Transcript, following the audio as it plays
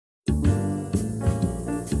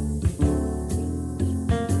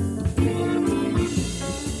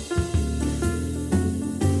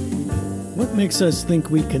What makes us think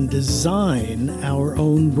we can design our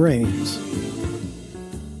own brains?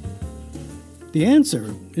 The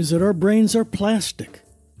answer is that our brains are plastic.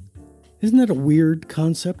 Isn't that a weird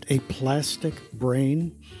concept, a plastic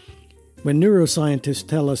brain? When neuroscientists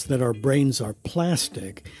tell us that our brains are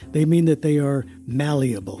plastic, they mean that they are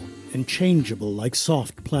malleable and changeable like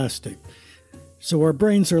soft plastic. So our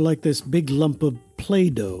brains are like this big lump of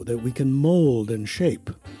Play-Doh that we can mold and shape.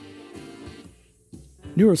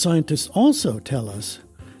 Neuroscientists also tell us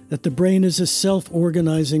that the brain is a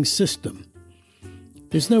self-organizing system.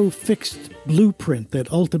 There's no fixed blueprint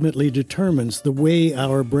that ultimately determines the way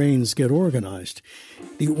our brains get organized.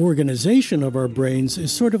 The organization of our brains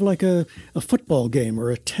is sort of like a football game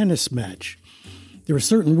or a tennis match. There are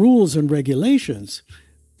certain rules and regulations,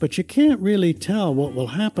 but you can't really tell what will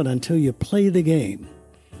happen until you play the game.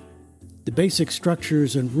 The basic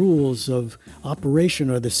structures and rules of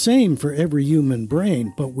operation are the same for every human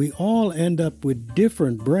brain, but we all end up with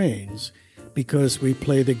different brains because we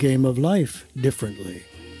play the game of life differently.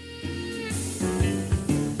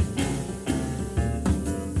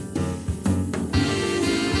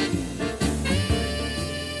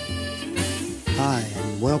 Hi,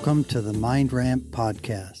 and welcome to the Mind Ramp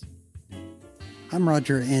podcast. I'm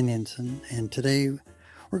Roger Anninson, and today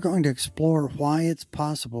we're going to explore why it's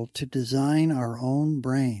possible to design our own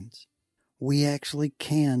brains. We actually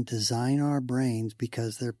can design our brains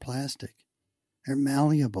because they're plastic, they're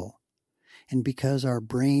malleable, and because our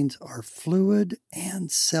brains are fluid and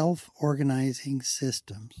self-organizing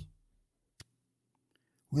systems.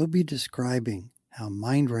 We'll be describing how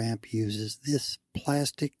MindRamp uses this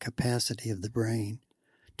plastic capacity of the brain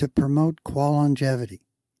to promote qualongevity.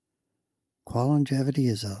 Qualongevity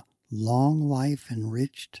is a long life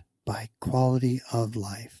enriched by quality of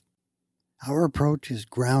life. Our approach is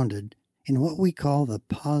grounded in what we call the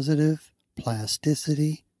positive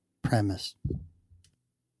plasticity premise.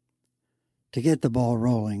 To get the ball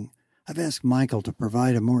rolling, I've asked Michael to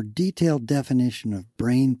provide a more detailed definition of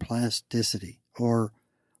brain plasticity, or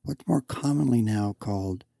what's more commonly now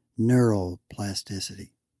called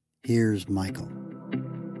neuroplasticity. Here's Michael.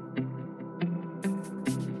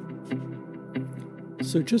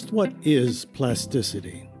 So just what is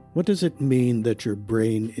plasticity? What does it mean that your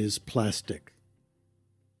brain is plastic?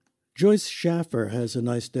 Joyce Schaffer has a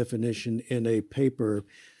nice definition in a paper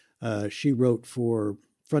she wrote for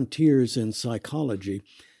Frontiers in Psychology.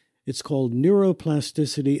 It's called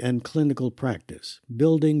Neuroplasticity and Clinical Practice,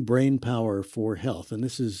 Building Brain Power for Health, and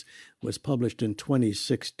this was published in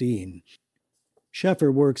 2016.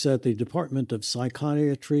 Schaffer works at the Department of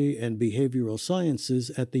Psychiatry and Behavioral Sciences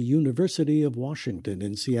at the University of Washington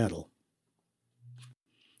in Seattle.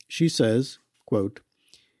 She says, quote,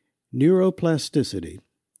 "Neuroplasticity,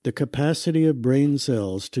 the capacity of brain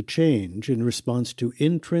cells to change in response to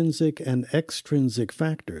intrinsic and extrinsic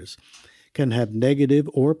factors, can have negative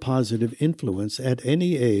or positive influence at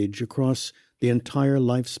any age across the entire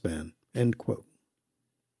lifespan," end quote.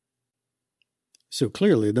 So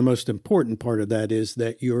clearly, the most important part of that is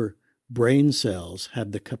that your brain cells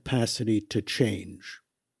have the capacity to change.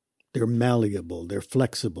 They're malleable, they're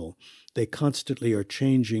flexible, they constantly are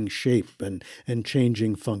changing shape and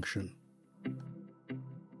changing function.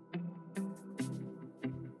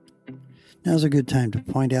 Now's a good time to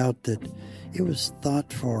point out that it was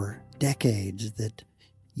thought for decades that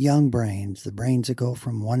young brains, the brains that go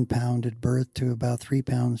from 1 pound at birth to about 3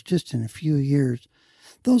 pounds just in a few years,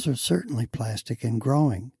 those are certainly plastic and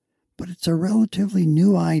growing. But it's a relatively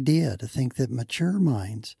new idea to think that mature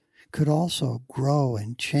minds could also grow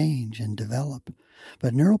and change and develop.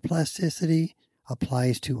 But neuroplasticity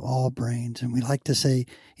applies to all brains, and we like to say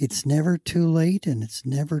it's never too late and it's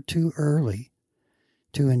never too early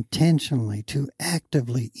to intentionally, to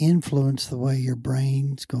actively influence the way your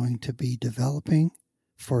brain's going to be developing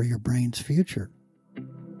for your brain's future.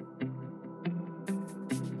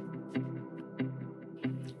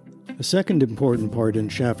 A second important part in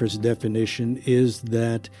Schaffer's definition is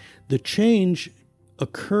that the change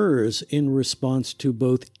occurs in response to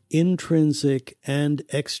both intrinsic and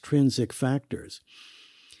extrinsic factors.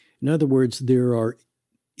 In other words, there are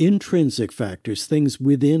intrinsic factors, things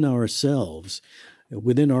within ourselves,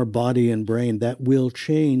 within our body and brain, that will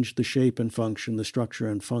change the shape and function, the structure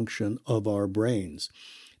and function of our brains.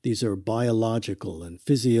 These are biological and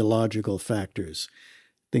physiological factors.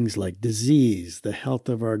 Things like disease, the health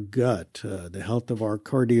of our gut, the health of our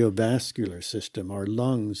cardiovascular system, our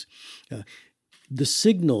lungs, the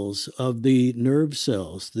signals of the nerve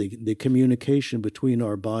cells, the communication between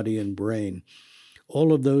our body and brain.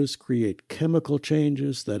 All of those create chemical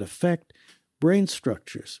changes that affect brain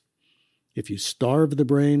structures. If you starve the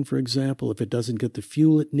brain, for example, if it doesn't get the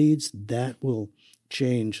fuel it needs, that will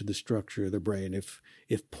change the structure of the brain.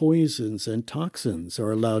 If poisons and toxins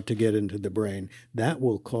are allowed to get into the brain, that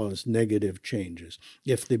will cause negative changes.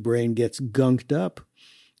 If the brain gets gunked up,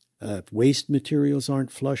 if waste materials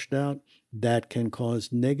aren't flushed out, that can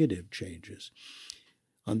cause negative changes.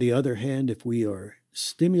 On the other hand, if we are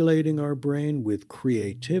stimulating our brain with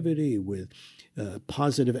creativity, with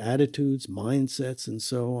positive attitudes, mindsets, and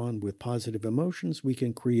so on, with positive emotions, we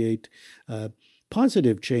can create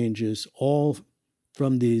positive changes, all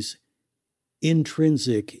from these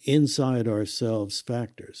intrinsic, inside ourselves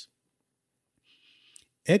factors.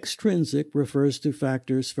 Extrinsic refers to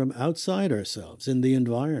factors from outside ourselves, in the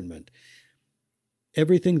environment.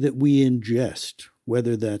 Everything that we ingest,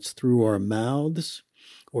 whether that's through our mouths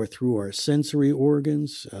or through our sensory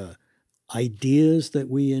organs, ideas that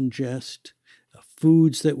we ingest,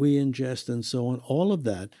 foods that we ingest, and so on, all of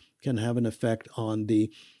that can have an effect on the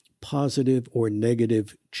positive or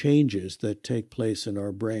negative changes that take place in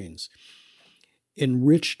our brains.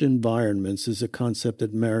 Enriched environments is a concept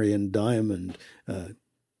that Marion Diamond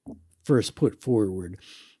first put forward,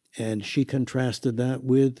 and she contrasted that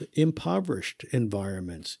with impoverished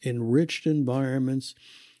environments. Enriched environments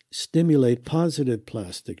stimulate positive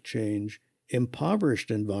plastic change.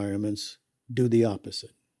 Impoverished environments do the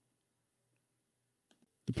opposite.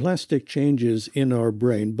 The plastic changes in our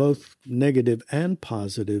brain, both negative and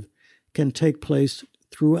positive, can take place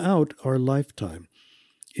throughout our lifetime.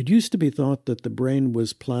 It used to be thought that the brain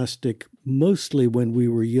was plastic mostly when we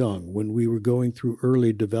were young, when we were going through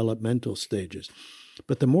early developmental stages.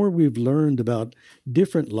 But the more we've learned about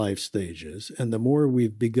different life stages, and the more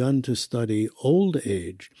we've begun to study old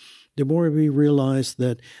age, the more we realize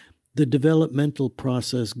that the developmental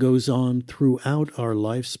process goes on throughout our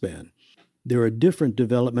lifespan. There are different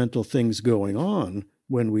developmental things going on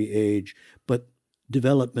when we age, but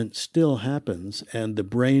development still happens, and the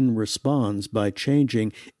brain responds by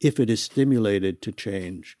changing if it is stimulated to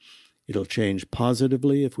change. It'll change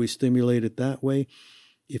positively if we stimulate it that way.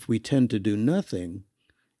 If we tend to do nothing,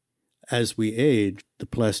 as we age, the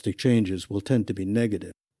plastic changes will tend to be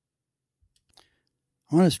negative.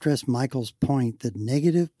 I want to stress Michael's point that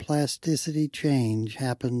negative plasticity change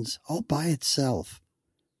happens all by itself.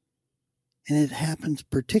 And it happens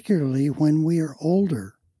particularly when we are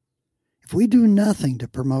older. If we do nothing to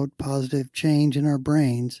promote positive change in our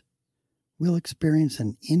brains, we'll experience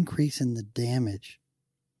an increase in the damage,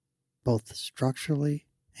 both structurally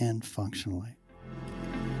and functionally.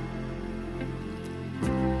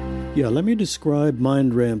 Yeah, let me describe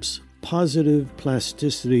MindRamp's positive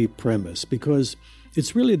plasticity premise, because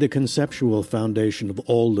it's really the conceptual foundation of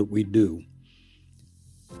all that we do.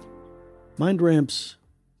 MindRamp's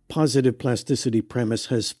positive plasticity premise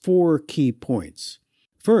has 4 key points.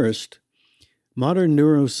 First, modern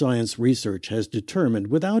neuroscience research has determined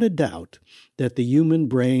without a doubt that the human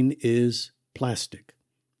brain is plastic.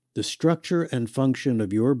 The structure and function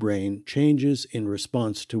of your brain changes in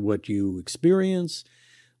response to what you experience,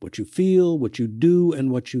 what you feel, what you do,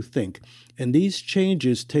 and what you think. And these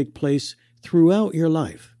changes take place throughout your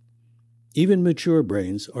life. Even mature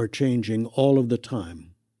brains are changing all of the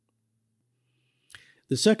time.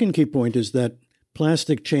 The second key point is that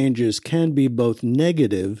plastic changes can be both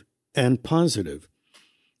negative and positive.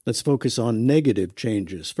 Let's focus on negative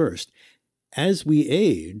changes first. As we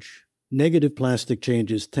age, negative plastic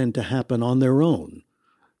changes tend to happen on their own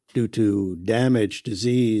due to damage,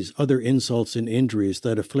 disease, other insults and injuries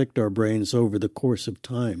that afflict our brains over the course of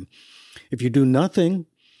time. If you do nothing,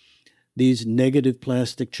 these negative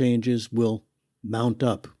plastic changes will mount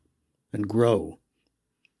up and grow.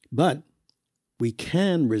 But we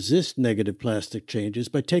can resist negative plastic changes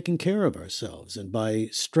by taking care of ourselves and by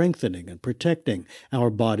strengthening and protecting our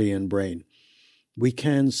body and brain. We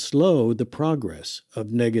can slow the progress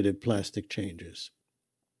of negative plastic changes.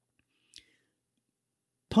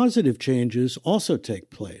 Positive changes also take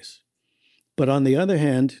place. But on the other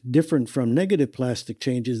hand, different from negative plastic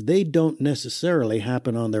changes, they don't necessarily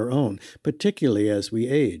happen on their own, particularly as we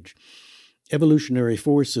age. Evolutionary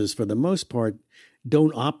forces, for the most part,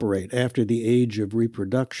 don't operate after the age of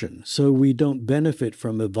reproduction, so we don't benefit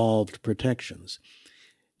from evolved protections.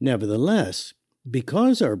 Nevertheless,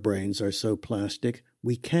 because our brains are so plastic,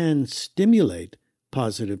 we can stimulate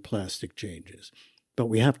positive plastic changes, but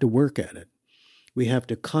we have to work at it. We have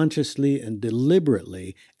to consciously and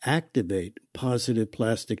deliberately activate positive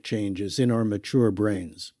plastic changes in our mature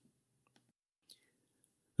brains.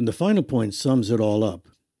 And the final point sums it all up.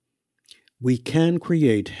 We can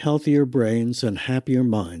create healthier brains and happier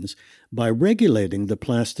minds by regulating the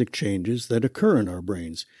plastic changes that occur in our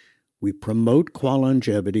brains. We promote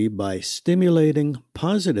qualongevity by stimulating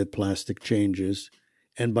positive plastic changes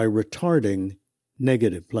and by retarding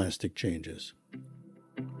negative plastic changes.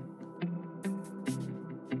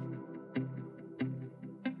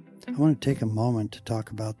 I want to take a moment to talk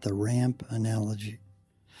about the ramp analogy.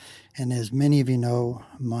 And as many of you know,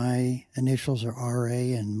 my initials are RA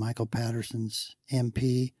and Michael Patterson's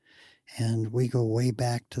MP, and we go way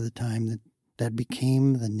back to the time that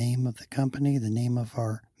became the name of the company, the name of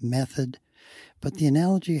our method. But the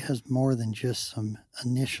analogy has more than just some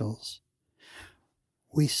initials.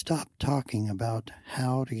 We stopped talking about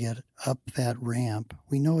how to get up that ramp.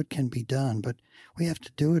 We know it can be done, but we have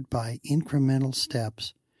to do it by incremental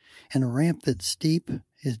steps. And a ramp that's steep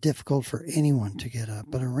is difficult for anyone to get up,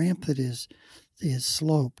 but a ramp that is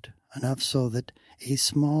sloped enough so that a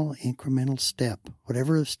small incremental step,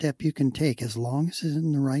 whatever step you can take, as long as it's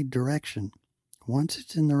in the right direction, once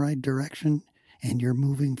it's in the right direction and you're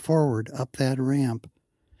moving forward up that ramp,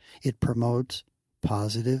 it promotes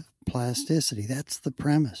positive plasticity. That's the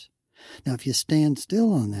premise. Now, if you stand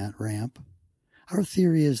still on that ramp, our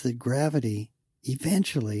theory is that gravity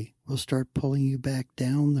eventually will start pulling you back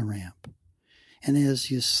down the ramp. And as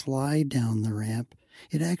you slide down the ramp,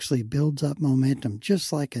 it actually builds up momentum,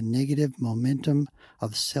 just like a negative momentum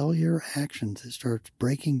of cellular actions that starts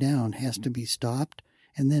breaking down has to be stopped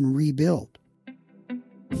and then rebuilt.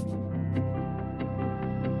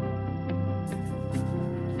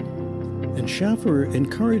 And Schaffer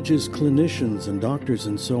encourages clinicians and doctors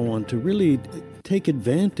and so on to really take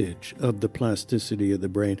advantage of the plasticity of the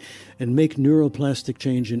brain and make neuroplastic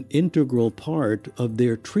change an integral part of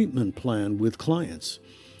their treatment plan with clients.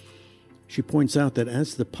 She points out that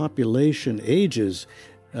as the population ages,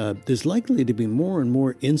 there's likely to be more and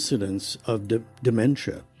more incidence of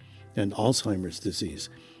dementia and Alzheimer's disease.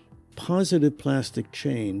 Positive plastic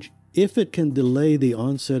change, if it can delay the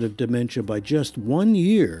onset of dementia by just 1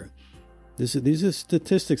 year, these are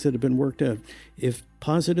statistics that have been worked out. If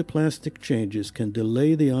positive plastic changes can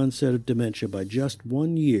delay the onset of dementia by just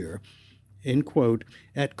 1 year, end quote,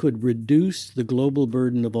 that could reduce the global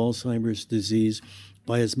burden of Alzheimer's disease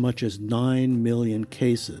by as much as 9 million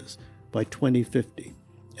cases by 2050,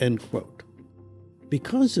 end quote.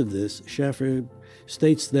 Because of this, Schaffer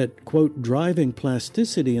states that, quote, driving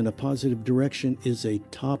plasticity in a positive direction is a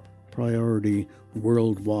top priority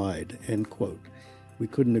worldwide, end quote. We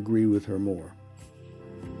couldn't agree with her more.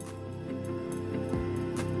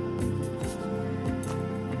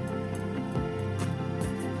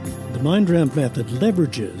 The MindRamp method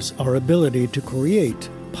leverages our ability to create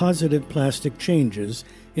positive plastic changes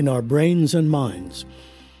in our brains and minds.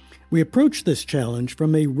 We approach this challenge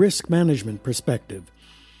from a risk management perspective.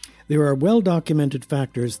 There are well-documented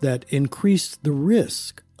factors that increase the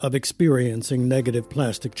risk of experiencing negative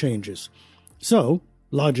plastic changes. So,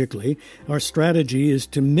 logically, our strategy is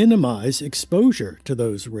to minimize exposure to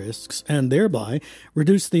those risks and thereby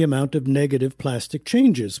reduce the amount of negative plastic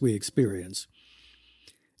changes we experience.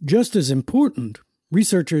 Just as important,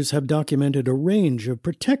 researchers have documented a range of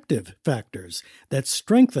protective factors that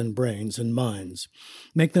strengthen brains and minds,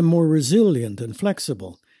 make them more resilient and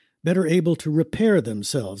flexible, better able to repair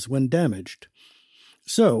themselves when damaged.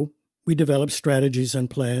 So, we develop strategies and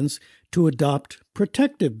plans to adopt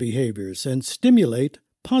protective behaviors and stimulate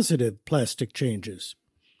positive plastic changes.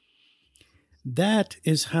 That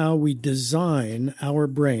is how we design our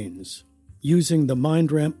brains, using the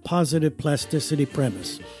MindRamp positive plasticity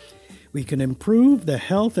premise. We can improve the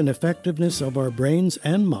health and effectiveness of our brains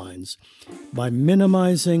and minds by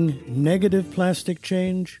minimizing negative plastic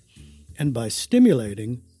change and by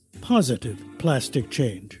stimulating positive plastic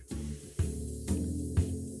change.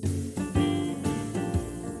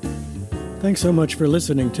 Thanks so much for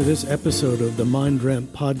listening to this episode of the MindRamp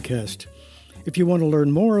podcast. If you want to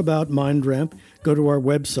learn more about MindRamp, go to our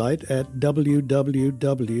website at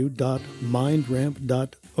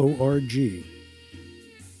www.mindramp.org.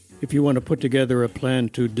 If you want to put together a plan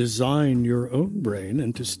to design your own brain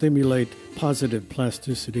and to stimulate positive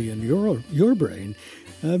plasticity in your brain,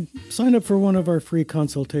 sign up for one of our free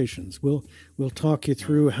consultations. We'll talk you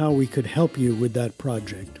through how we could help you with that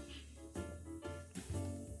project.